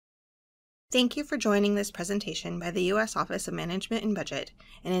Thank you for joining this presentation by the U.S. Office of Management and Budget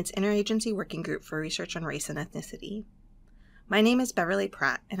and its Interagency Working Group for Research on Race and Ethnicity. My name is Beverly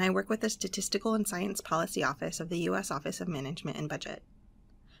Pratt, and I work with the Statistical and Science Policy Office of the U.S. Office of Management and Budget.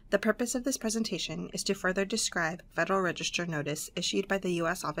 The purpose of this presentation is to further describe Federal Register notice issued by the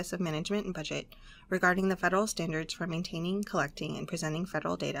U.S. Office of Management and Budget regarding the federal standards for maintaining, collecting, and presenting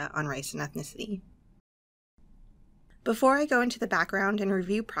federal data on race and ethnicity. Before I go into the background and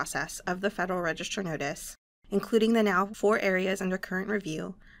review process of the Federal Register notice, including the now 4 areas under current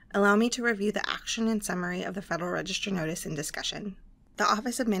review, allow me to review the action and summary of the Federal Register notice in discussion. The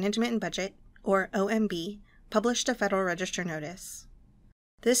Office of Management and Budget, or OMB, published a Federal Register notice.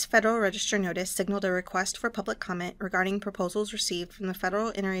 This Federal Register notice signaled a request for public comment regarding proposals received from the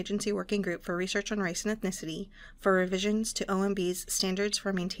Federal Interagency Working Group for Research on Race and Ethnicity for revisions to OMB's Standards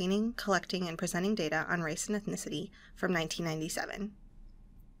for Maintaining, Collecting, and Presenting Data on Race and Ethnicity from 1997.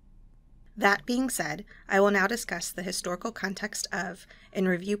 That being said, I will now discuss the historical context of and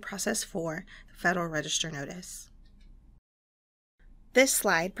review process for the Federal Register notice. This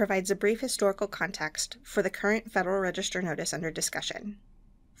slide provides a brief historical context for the current Federal Register notice under discussion.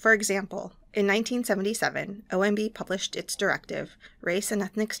 For example, in 1977, OMB published its directive, Race and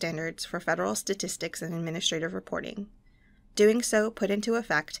Ethnic Standards for Federal Statistics and Administrative Reporting. Doing so put into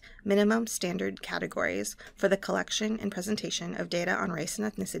effect minimum standard categories for the collection and presentation of data on race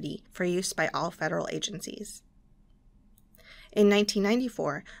and ethnicity for use by all federal agencies. In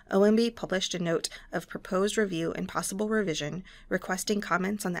 1994, OMB published a note of proposed review and possible revision requesting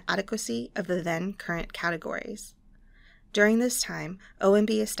comments on the adequacy of the then current categories. During this time,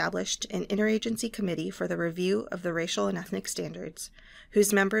 OMB established an Interagency Committee for the Review of the Racial and Ethnic Standards,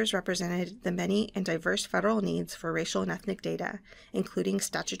 whose members represented the many and diverse federal needs for racial and ethnic data, including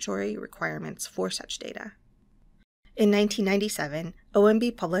statutory requirements for such data. In 1997,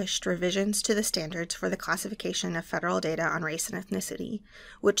 OMB published revisions to the standards for the classification of federal data on race and ethnicity,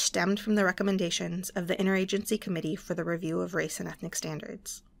 which stemmed from the recommendations of the Interagency Committee for the Review of Race and Ethnic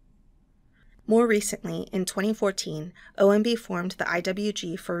Standards. More recently, in 2014, OMB formed the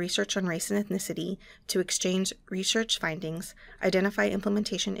IWG for Research on Race and Ethnicity to exchange research findings, identify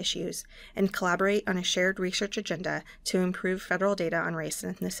implementation issues, and collaborate on a shared research agenda to improve federal data on race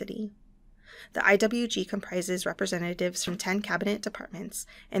and ethnicity. The IWG comprises representatives from 10 cabinet departments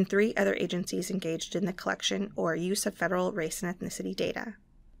and 3 other agencies engaged in the collection or use of federal race and ethnicity data.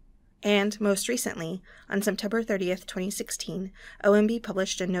 And, most recently, on September 30th, 2016, OMB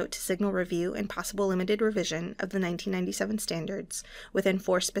published a note to signal review and possible limited revision of the 1997 standards within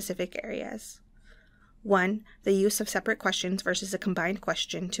 4 specific areas. 1. The use of separate questions versus a combined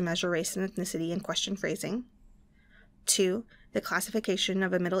question to measure race and ethnicity in question phrasing. 2. The classification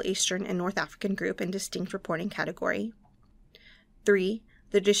of a Middle Eastern and North African group in distinct reporting category. 3.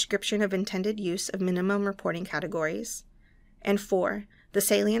 The description of intended use of minimum reporting categories. And 4. The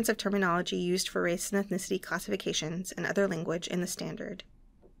salience of terminology used for race and ethnicity classifications and other language in the standard.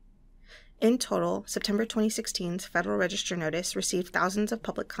 In total, September 2016's Federal Register notice received thousands of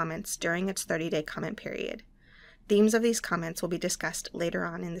public comments during its 30-day comment period. Themes of these comments will be discussed later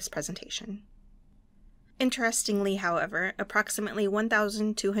on in this presentation. Interestingly, however, approximately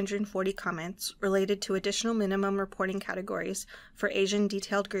 1,240 comments related to additional minimum reporting categories for Asian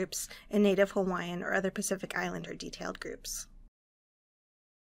detailed groups and Native Hawaiian or other Pacific Islander detailed groups.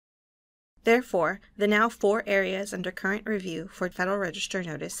 Therefore, the now 4 areas under current review for Federal Register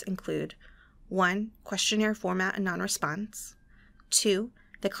notice include 1. Questionnaire format and non-response. 2.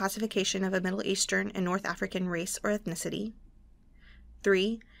 The classification of a Middle Eastern and North African race or ethnicity.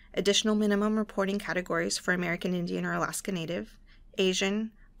 3. Additional minimum reporting categories for American Indian or Alaska Native, Asian,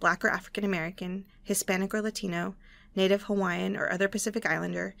 Black or African American, Hispanic or Latino, Native Hawaiian or other Pacific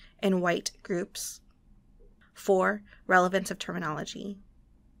Islander, and white groups. 4. Relevance of terminology.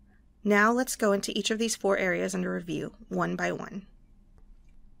 Now let's go into each of these 4 areas under review, one by one.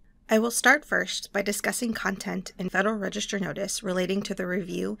 I will start first by discussing content in Federal Register notice relating to the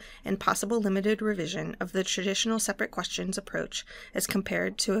review and possible limited revision of the traditional separate questions approach as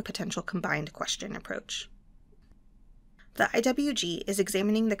compared to a potential combined question approach. The IWG is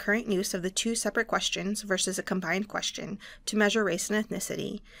examining the current use of the 2 separate questions versus a combined question to measure race and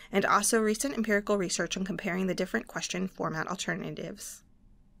ethnicity, and also recent empirical research on comparing the different question format alternatives.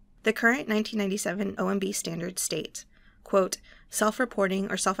 The current 1997 OMB standards state, quote, self-reporting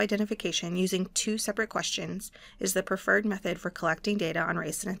or self-identification using 2 separate questions is the preferred method for collecting data on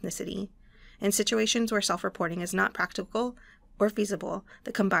race and ethnicity. In situations where self-reporting is not practical or feasible,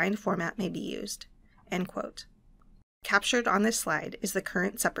 the combined format may be used, end quote. Captured on this slide is the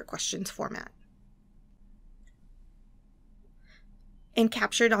current separate questions format. And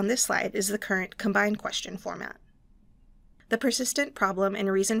captured on this slide is the current combined question format. The persistent problem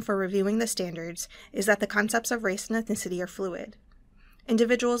and reason for reviewing the standards is that the concepts of race and ethnicity are fluid.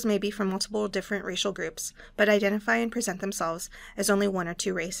 Individuals may be from multiple different racial groups, but identify and present themselves as only one or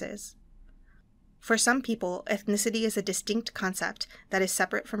two races. For some people, ethnicity is a distinct concept that is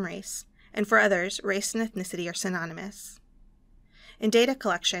separate from race, and for others, race and ethnicity are synonymous. In data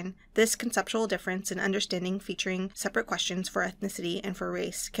collection, this conceptual difference in understanding featuring separate questions for ethnicity and for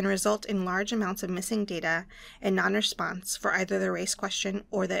race can result in large amounts of missing data and non-response for either the race question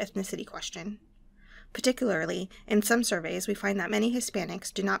or the ethnicity question. Particularly, in some surveys, we find that many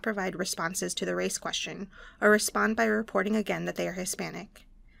Hispanics do not provide responses to the race question or respond by reporting again that they are Hispanic.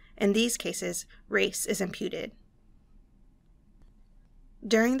 In these cases, race is imputed.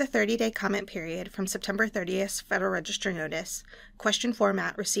 During the 30-day comment period from September 30th Federal Register notice, question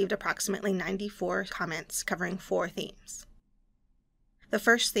format received approximately 94 comments covering 4 themes. The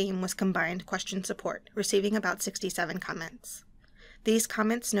first theme was combined question support, receiving about 67 comments. These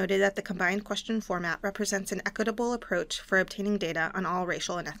comments noted that the combined question format represents an equitable approach for obtaining data on all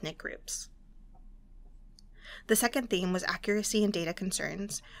racial and ethnic groups. The second theme was accuracy and data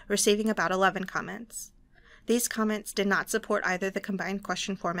concerns, receiving about 11 comments. These comments did not support either the combined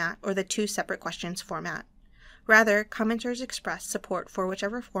question format or the 2 separate questions format. Rather, commenters expressed support for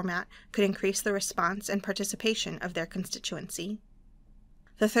whichever format could increase the response and participation of their constituency.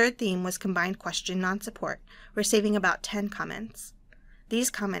 The third theme was combined question non-support, receiving about 10 comments.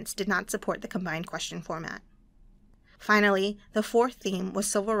 These comments did not support the combined question format. Finally, the fourth theme was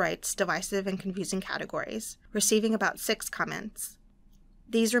civil rights, divisive and confusing categories, receiving about 6 comments.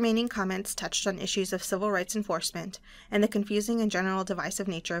 These remaining comments touched on issues of civil rights enforcement and the confusing and general divisive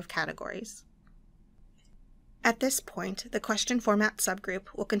nature of categories. At this point, the question format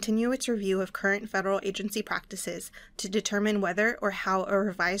subgroup will continue its review of current federal agency practices to determine whether or how a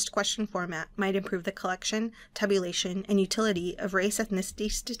revised question format might improve the collection, tabulation, and utility of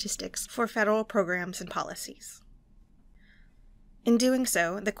race-ethnicity statistics for federal programs and policies. In doing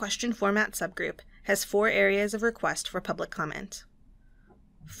so, the question format subgroup has 4 areas of request for public comment.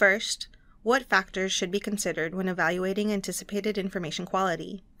 First, what factors should be considered when evaluating anticipated information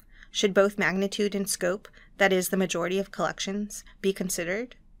quality? Should both magnitude and scope, that is, the majority of collections, be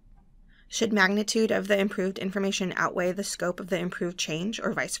considered? Should magnitude of the improved information outweigh the scope of the improved change,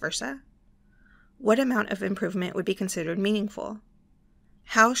 or vice versa? What amount of improvement would be considered meaningful?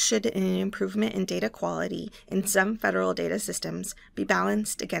 How should an improvement in data quality in some federal data systems be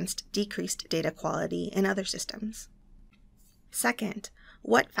balanced against decreased data quality in other systems? Second,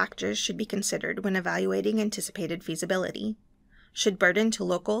 what factors should be considered when evaluating anticipated feasibility? Should burden to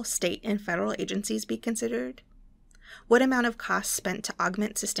local, state, and federal agencies be considered? What amount of costs spent to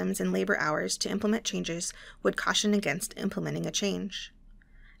augment systems and labor hours to implement changes would caution against implementing a change?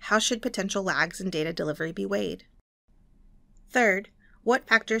 How should potential lags in data delivery be weighed? Third, what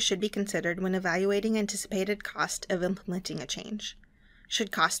factors should be considered when evaluating anticipated cost of implementing a change?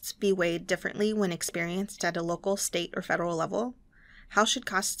 Should costs be weighed differently when experienced at a local, state, or federal level? How should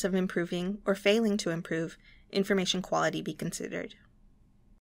costs of improving or failing to improve information quality be considered?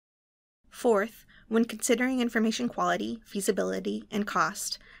 Fourth, when considering information quality, feasibility, and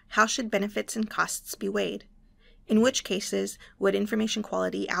cost, how should benefits and costs be weighed? In which cases would information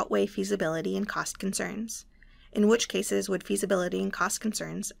quality outweigh feasibility and cost concerns? In which cases would feasibility and cost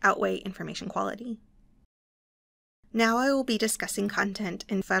concerns outweigh information quality? Now I will be discussing content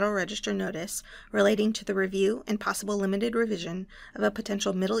in Federal Register notice relating to the review and possible limited revision of a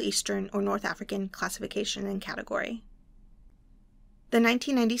potential Middle Eastern or North African classification and category. The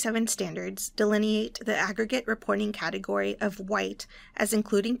 1997 standards delineate the aggregate reporting category of white as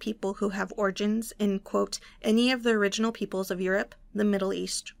including people who have origins in, quote, any of the original peoples of Europe, the Middle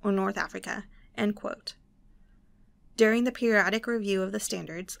East, or North Africa, end quote. During the periodic review of the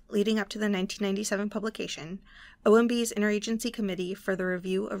standards leading up to the 1997 publication, OMB's Interagency Committee for the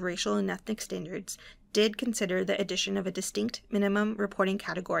Review of Racial and Ethnic Standards did consider the addition of a distinct minimum reporting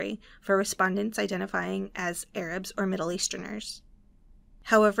category for respondents identifying as Arabs or Middle Easterners.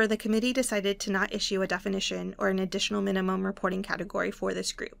 However, the committee decided to not issue a definition or an additional minimum reporting category for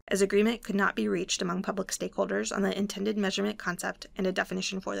this group, as agreement could not be reached among public stakeholders on the intended measurement concept and a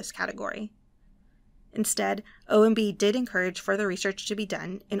definition for this category. Instead, OMB did encourage further research to be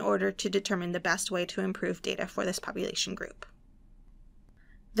done in order to determine the best way to improve data for this population group.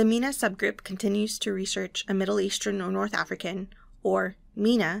 The MENA subgroup continues to research a Middle Eastern or North African, or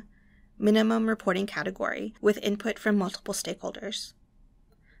MENA, minimum reporting category with input from multiple stakeholders.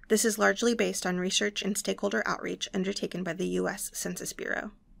 This is largely based on research and stakeholder outreach undertaken by the U.S. Census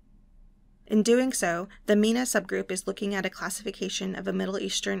Bureau. In doing so, the MENA subgroup is looking at a classification of a Middle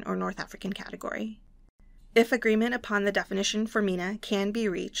Eastern or North African category. If agreement upon the definition for MENA can be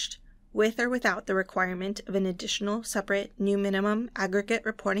reached, with or without the requirement of an additional separate new minimum aggregate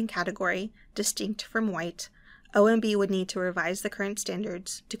reporting category distinct from white, OMB would need to revise the current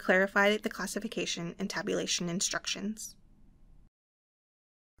standards to clarify the classification and tabulation instructions.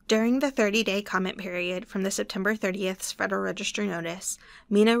 During the 30-day comment period from the September 30th Federal Register notice,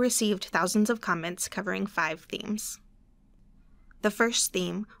 MENA received thousands of comments covering 5 themes. The first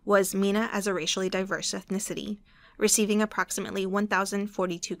theme was MENA as a racially diverse ethnicity, receiving approximately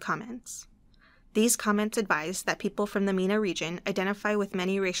 1,042 comments. These comments advised that people from the MENA region identify with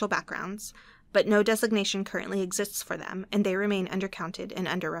many racial backgrounds, but no designation currently exists for them, and they remain undercounted and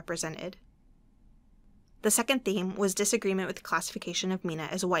underrepresented. The second theme was disagreement with the classification of MENA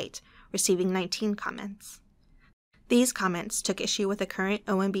as white, receiving 19 comments. These comments took issue with the current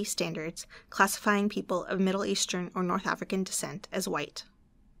OMB standards classifying people of Middle Eastern or North African descent as white.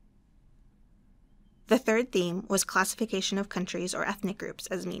 The third theme was classification of countries or ethnic groups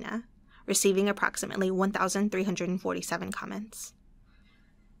as MENA, receiving approximately 1,347 comments.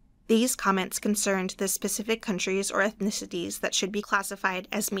 These comments concerned the specific countries or ethnicities that should be classified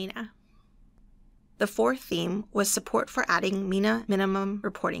as MENA. The fourth theme was support for adding MENA minimum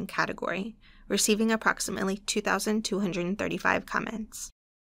reporting category, receiving approximately 2,235 comments.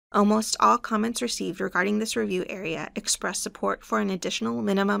 Almost all comments received regarding this review area expressed support for an additional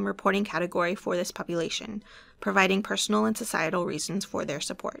minimum reporting category for this population, providing personal and societal reasons for their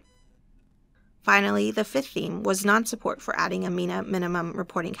support. Finally, the fifth theme was non-support for adding a MENA minimum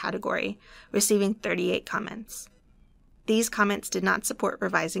reporting category, receiving 38 comments. These comments did not support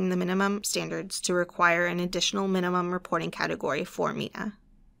revising the minimum standards to require an additional minimum reporting category for MENA.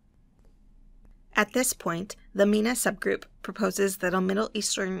 At this point, the MENA subgroup proposes that a Middle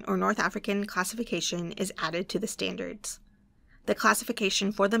Eastern or North African classification is added to the standards. The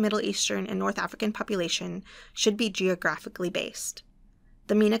classification for the Middle Eastern and North African population should be geographically based.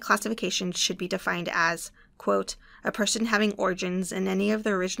 The MENA classification should be defined as, quote, a person having origins in any of the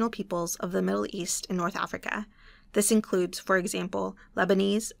original peoples of the Middle East and North Africa. This includes, for example,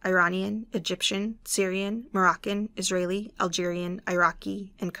 Lebanese, Iranian, Egyptian, Syrian, Moroccan, Israeli, Algerian,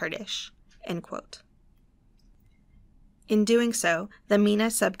 Iraqi, and Kurdish. End quote. In doing so, the MENA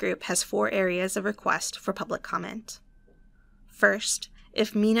subgroup has 4 areas of request for public comment. First,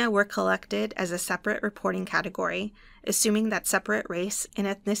 if MENA were collected as a separate reporting category, assuming that separate race and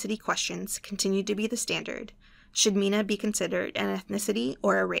ethnicity questions continue to be the standard, should MENA be considered an ethnicity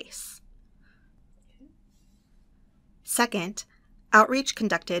or a race? Second, outreach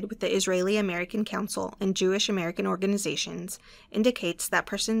conducted with the Israeli American Council and Jewish American organizations indicates that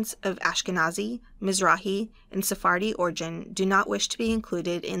persons of Ashkenazi, Mizrahi, and Sephardi origin do not wish to be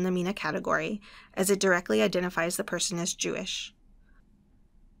included in the MENA category, as it directly identifies the person as Jewish.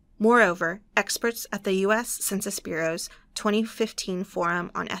 Moreover, experts at the U.S. Census Bureau's 2015 Forum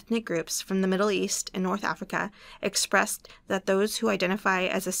on Ethnic Groups from the Middle East and North Africa expressed that those who identify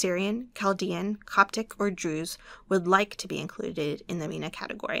as Assyrian, Chaldean, Coptic, or Druze would like to be included in the MENA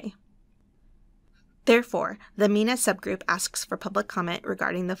category. Therefore, the MENA subgroup asks for public comment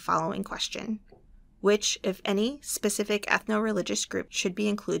regarding the following question: which, if any, specific ethno-religious group should be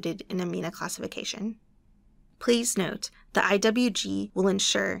included in a MENA classification? Please note, the IWG will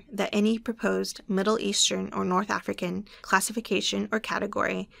ensure that any proposed Middle Eastern or North African classification or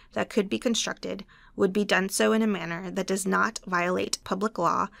category that could be constructed would be done so in a manner that does not violate Public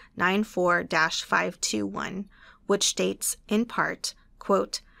Law 94-521, which states, in part,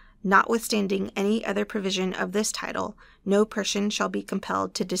 quote, notwithstanding any other provision of this title, no person shall be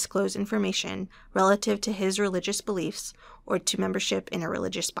compelled to disclose information relative to his religious beliefs or to membership in a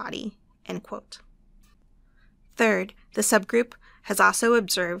religious body, end quote. Third, the subgroup has also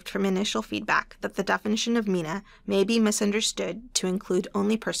observed from initial feedback that the definition of MENA may be misunderstood to include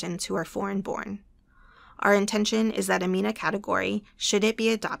only persons who are foreign-born. Our intention is that a MENA category, should it be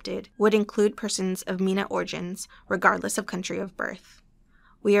adopted, would include persons of MENA origins, regardless of country of birth.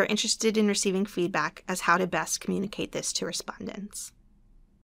 We are interested in receiving feedback as how to best communicate this to respondents.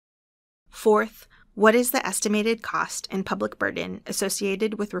 Fourth, what is the estimated cost and public burden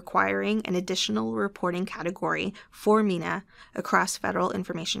associated with requiring an additional reporting category for MENA across federal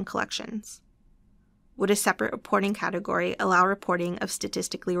information collections? Would a separate reporting category allow reporting of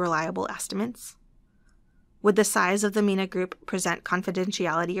statistically reliable estimates? Would the size of the MENA group present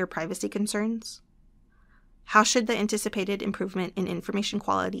confidentiality or privacy concerns? How should the anticipated improvement in information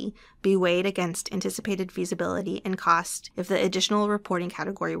quality be weighed against anticipated feasibility and cost if the additional reporting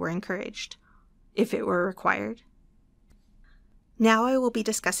category were encouraged, if it were required? Now I will be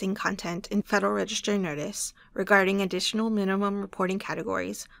discussing content in Federal Register Notice regarding additional minimum reporting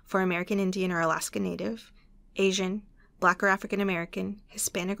categories for American Indian or Alaska Native, Asian, Black or African American,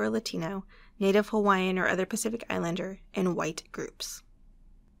 Hispanic or Latino, Native Hawaiian or other Pacific Islander, and white groups.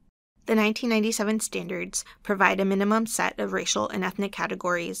 The 1997 standards provide a minimum set of racial and ethnic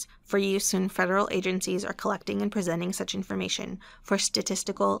categories for use when federal agencies are collecting and presenting such information for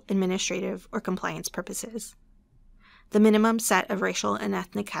statistical, administrative, or compliance purposes. The minimum set of racial and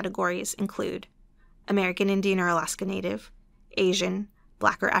ethnic categories include American Indian or Alaska Native, Asian,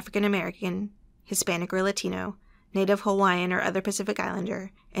 Black or African American, Hispanic or Latino, Native Hawaiian or other Pacific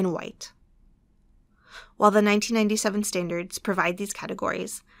Islander, and white. While the 1997 standards provide these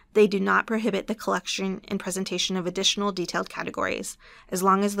categories, they do not prohibit the collection and presentation of additional detailed categories, as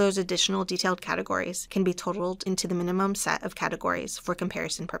long as those additional detailed categories can be totaled into the minimum set of categories for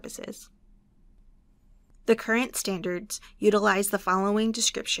comparison purposes. The current standards utilize the following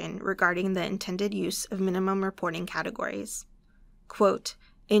description regarding the intended use of minimum reporting categories. Quote,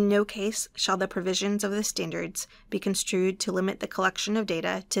 "In no case shall the provisions of the standards be construed to limit the collection of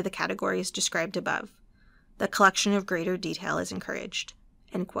data to the categories described above. The collection of greater detail is encouraged,"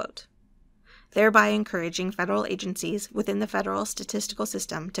 end quote, thereby encouraging federal agencies within the federal statistical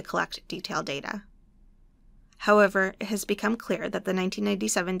system to collect detailed data. However, it has become clear that the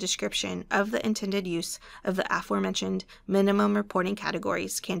 1997 description of the intended use of the aforementioned minimum reporting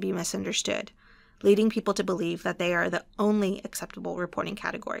categories can be misunderstood, leading people to believe that they are the only acceptable reporting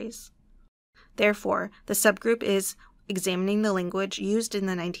categories. Therefore, the subgroup is examining the language used in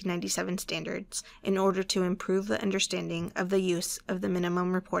the 1997 standards in order to improve the understanding of the use of the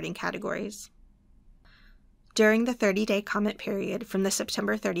minimum reporting categories. During the 30-day comment period from the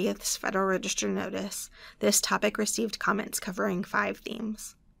September 30th Federal Register Notice, this topic received comments covering 5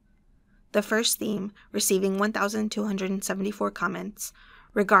 themes. The first theme, receiving 1,274 comments,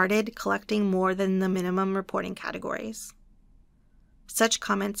 regarded collecting more than the minimum reporting categories. Such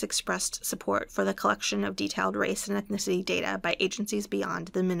comments expressed support for the collection of detailed race and ethnicity data by agencies beyond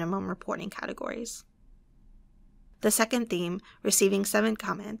the minimum reporting categories. The second theme, receiving 7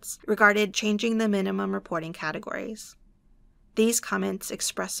 comments, regarded changing the minimum reporting categories. These comments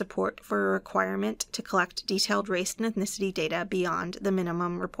expressed support for a requirement to collect detailed race and ethnicity data beyond the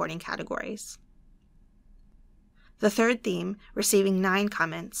minimum reporting categories. The third theme, receiving 9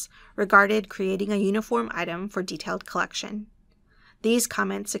 comments, regarded creating a uniform item for detailed collection. These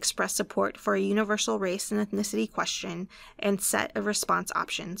comments express support for a universal race and ethnicity question and set of response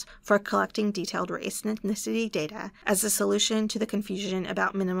options for collecting detailed race and ethnicity data as a solution to the confusion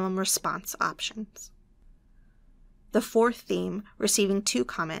about minimum response options. The fourth theme, receiving 2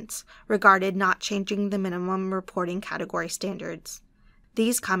 comments, regarded not changing the minimum reporting category standards.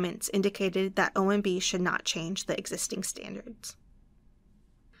 These comments indicated that OMB should not change the existing standards.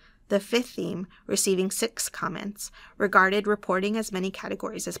 The fifth theme, receiving 6 comments, regarded reporting as many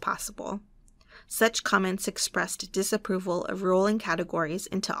categories as possible. Such comments expressed disapproval of rolling categories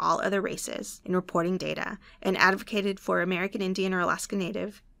into all other races in reporting data and advocated for American Indian or Alaska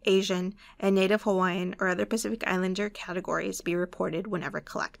Native, Asian, and Native Hawaiian or other Pacific Islander categories be reported whenever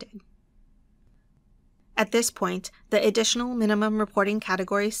collected. At this point, the additional minimum reporting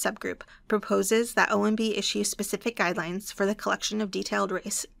categories subgroup proposes that OMB issue specific guidelines for the collection of detailed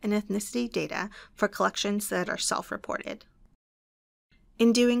race and ethnicity data for collections that are self-reported.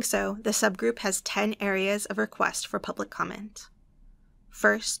 In doing so, the subgroup has 10 areas of request for public comment.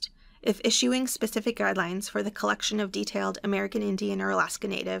 First, if issuing specific guidelines for the collection of detailed American Indian or Alaska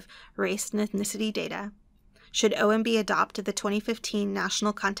Native race and ethnicity data, should OMB adopt the 2015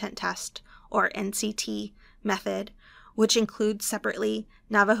 National Content Test, or NCT, method, which includes separately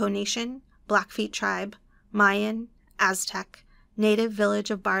Navajo Nation, Blackfeet Tribe, Mayan, Aztec, Native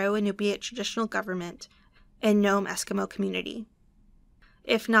Village of Barrow Inupiat Traditional Government, and Nome Eskimo Community.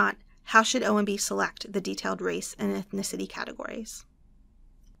 If not, how should OMB select the detailed race and ethnicity categories?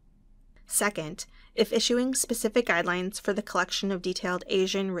 Second, if issuing specific guidelines for the collection of detailed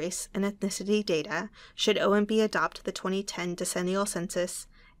Asian race and ethnicity data, should OMB adopt the 2010 Decennial Census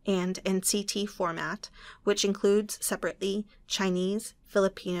and NCT format, which includes separately Chinese,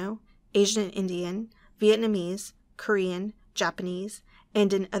 Filipino, Asian Indian, Vietnamese, Korean, Japanese,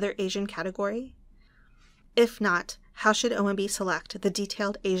 and an other Asian category? If not, how should OMB select the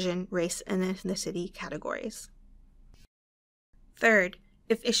detailed Asian race and ethnicity categories? Third,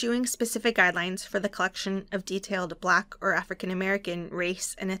 if issuing specific guidelines for the collection of detailed Black or African American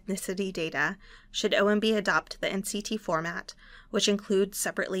race and ethnicity data, should OMB adopt the NCT format, which includes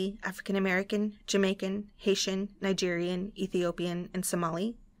separately African American, Jamaican, Haitian, Nigerian, Ethiopian, and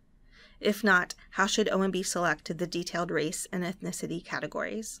Somali? If not, how should OMB select the detailed race and ethnicity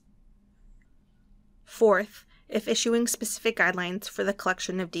categories? Fourth, if issuing specific guidelines for the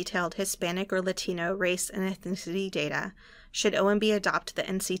collection of detailed Hispanic or Latino race and ethnicity data, should OMB adopt the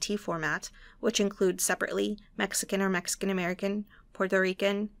NCT format, which includes separately Mexican or Mexican American, Puerto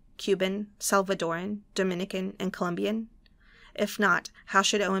Rican, Cuban, Salvadoran, Dominican, and Colombian? If not, how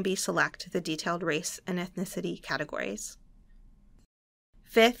should OMB select the detailed race and ethnicity categories?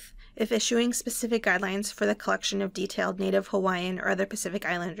 Fifth, if issuing specific guidelines for the collection of detailed Native Hawaiian or other Pacific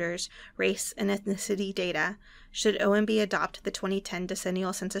Islanders race and ethnicity data, should OMB adopt the 2010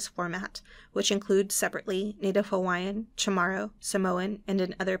 decennial census format, which includes separately Native Hawaiian, Chamorro, Samoan, and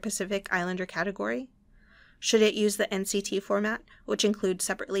an other Pacific Islander category? Should it use the NCT format, which includes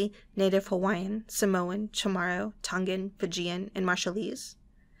separately Native Hawaiian, Samoan, Chamorro, Tongan, Fijian, and Marshallese?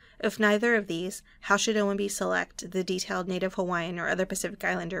 If neither of these, how should OMB select the detailed Native Hawaiian or other Pacific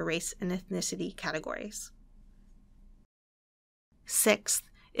Islander race and ethnicity categories? Sixth,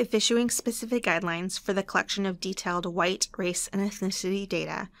 if issuing specific guidelines for the collection of detailed white race and ethnicity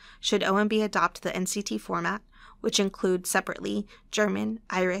data, should OMB adopt the NCT format, which includes separately German,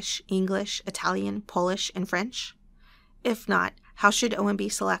 Irish, English, Italian, Polish, and French? If not, how should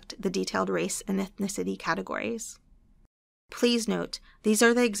OMB select the detailed race and ethnicity categories? Please note, these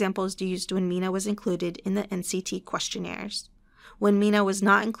are the examples used when MENA was included in the NCT questionnaires. When MENA was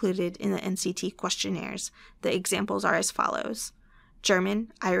not included in the NCT questionnaires, the examples are as follows: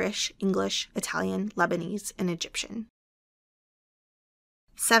 German, Irish, English, Italian, Lebanese, and Egyptian.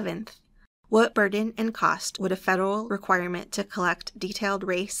 Seventh, what burden and cost would a federal requirement to collect detailed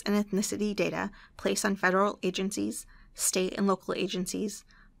race and ethnicity data place on federal agencies, state and local agencies,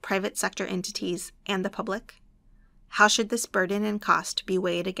 private sector entities, and the public? How should this burden and cost be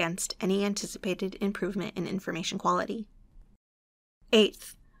weighed against any anticipated improvement in information quality?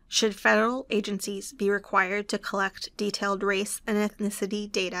 Eighth, should federal agencies be required to collect detailed race and ethnicity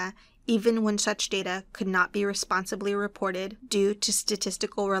data even when such data could not be responsibly reported due to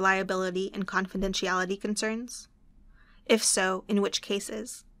statistical reliability and confidentiality concerns? If so, in which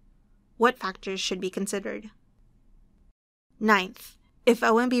cases? What factors should be considered? Ninth, if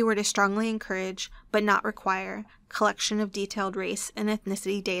OMB were to strongly encourage, but not require, collection of detailed race and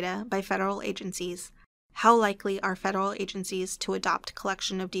ethnicity data by federal agencies, how likely are federal agencies to adopt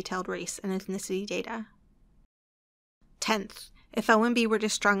collection of detailed race and ethnicity data? 10th, if OMB were to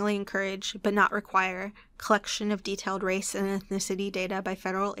strongly encourage, but not require, collection of detailed race and ethnicity data by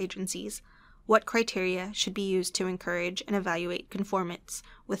federal agencies, what criteria should be used to encourage and evaluate conformance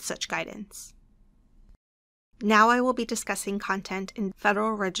with such guidance? Now I will be discussing content in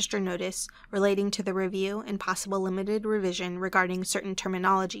Federal Register Notice relating to the review and possible limited revision regarding certain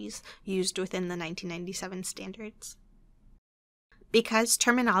terminologies used within the 1997 standards. Because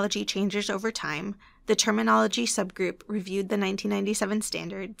terminology changes over time, the terminology subgroup reviewed the 1997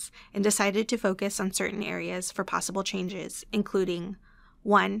 standards and decided to focus on certain areas for possible changes, including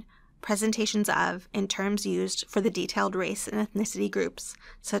 1. Presentations of and terms used for the detailed race and ethnicity groups,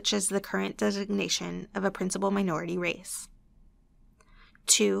 such as the current designation of a principal minority race.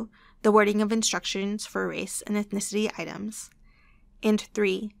 2. The wording of instructions for race and ethnicity items. And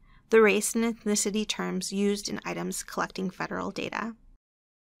 3. The race and ethnicity terms used in items collecting federal data.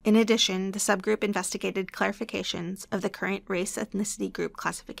 In addition, the subgroup investigated clarifications of the current race-ethnicity group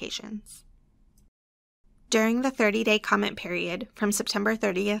classifications. During the 30-day comment period from September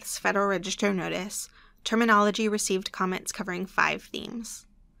 30th's Federal Register Notice, terminology received comments covering 5 themes.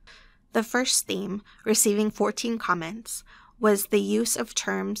 The first theme, receiving 14 comments, was the use of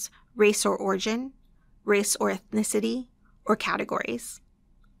terms race or origin, race or ethnicity, or categories.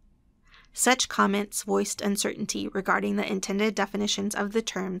 Such comments voiced uncertainty regarding the intended definitions of the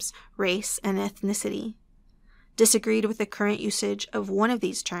terms race and ethnicity, disagreed with the current usage of one of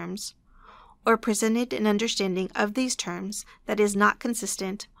these terms, or presented an understanding of these terms that is not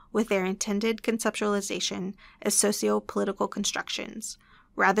consistent with their intended conceptualization as socio-political constructions,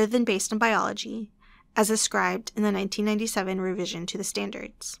 rather than based on biology, as ascribed in the 1997 revision to the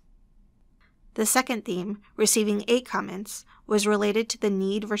standards. The second theme, receiving 8 comments, was related to the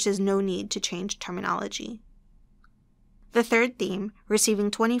need versus no need to change terminology. The third theme, receiving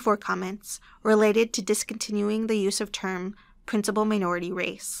 24 comments, related to discontinuing the use of term principal minority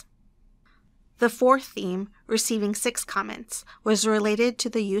race. The fourth theme, receiving 6 comments, was related to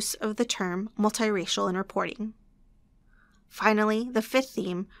the use of the term multiracial in reporting. Finally, the fifth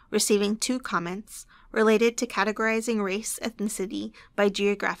theme, receiving 2 comments, related to categorizing race-ethnicity by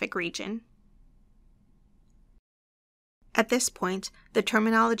geographic region. At this point, the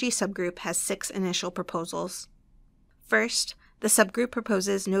terminology subgroup has 6 initial proposals. First, The subgroup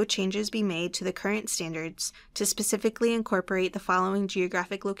proposes no changes be made to the current standards to specifically incorporate the following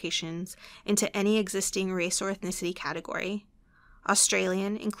geographic locations into any existing race or ethnicity category: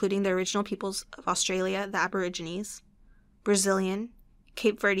 Australian, including the original peoples of Australia, the Aborigines; Brazilian,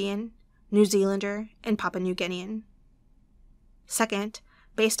 Cape Verdean, New Zealander, and Papua New Guinean. Second,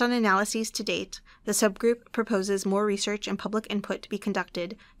 based on analyses to date, the subgroup proposes more research and public input to be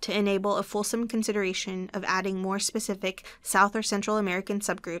conducted to enable a fulsome consideration of adding more specific South or Central American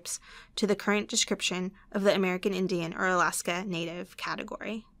subgroups to the current description of the American Indian or Alaska Native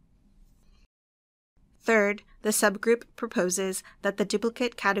category. Third, the subgroup proposes that the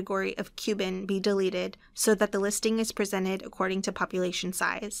duplicate category of Cuban be deleted so that the listing is presented according to population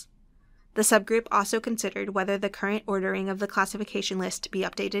size. The subgroup also considered whether the current ordering of the classification list be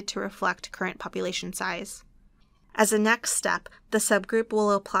updated to reflect current population size. As a next step, the subgroup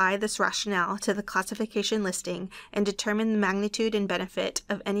will apply this rationale to the classification listing and determine the magnitude and benefit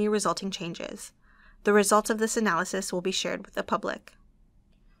of any resulting changes. The results of this analysis will be shared with the public.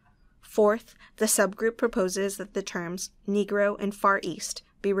 Fourth, the subgroup proposes that the terms Negro and Far East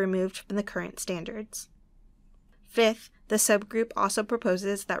be removed from the current standards. Fifth, the subgroup also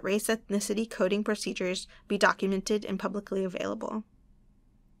proposes that race-ethnicity coding procedures be documented and publicly available.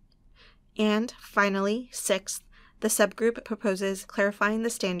 And finally, sixth, the subgroup proposes clarifying the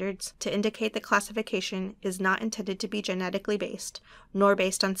standards to indicate the classification is not intended to be genetically based, nor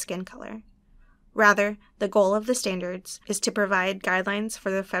based on skin color. Rather, the goal of the standards is to provide guidelines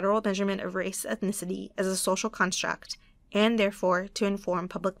for the federal measurement of race-ethnicity as a social construct, and therefore to inform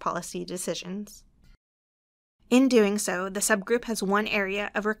public policy decisions. In doing so, the subgroup has one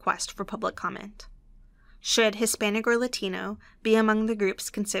area of request for public comment. Should Hispanic or Latino be among the groups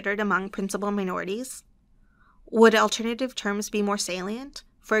considered among principal minorities? Would alternative terms be more salient?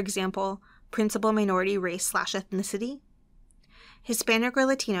 For example, principal minority race/ethnicity? Hispanic or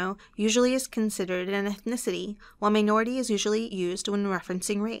Latino usually is considered an ethnicity, while minority is usually used when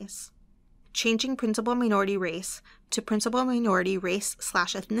referencing race. Changing principal minority race to principal minority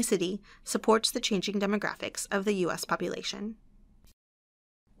race/ethnicity supports the changing demographics of the U.S. population.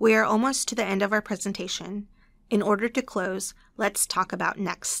 We are almost to the end of our presentation. In order to close, let's talk about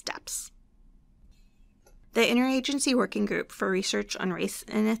next steps. The Interagency Working Group for Research on Race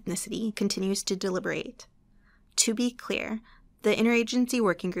and Ethnicity continues to deliberate. To be clear, the Interagency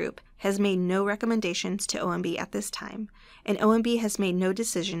Working Group has made no recommendations to OMB at this time, and OMB has made no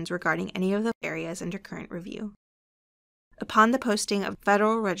decisions regarding any of the areas under current review. Upon the posting of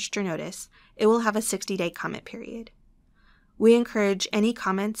Federal Register notice, it will have a 60-day comment period. We encourage any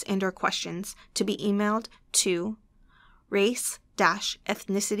comments and/or questions to be emailed to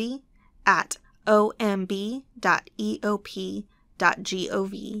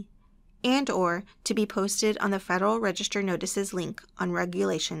race-ethnicity@omb.eop.gov and/or to be posted on the Federal Register notices link on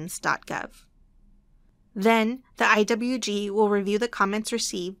regulations.gov. Then, the IWG will review the comments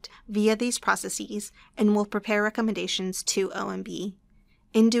received via these processes and will prepare recommendations to OMB.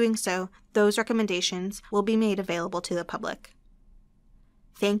 In doing so, those recommendations will be made available to the public.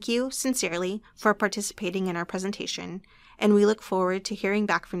 Thank you sincerely for participating in our presentation, and we look forward to hearing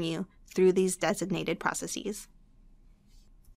back from you through these designated processes.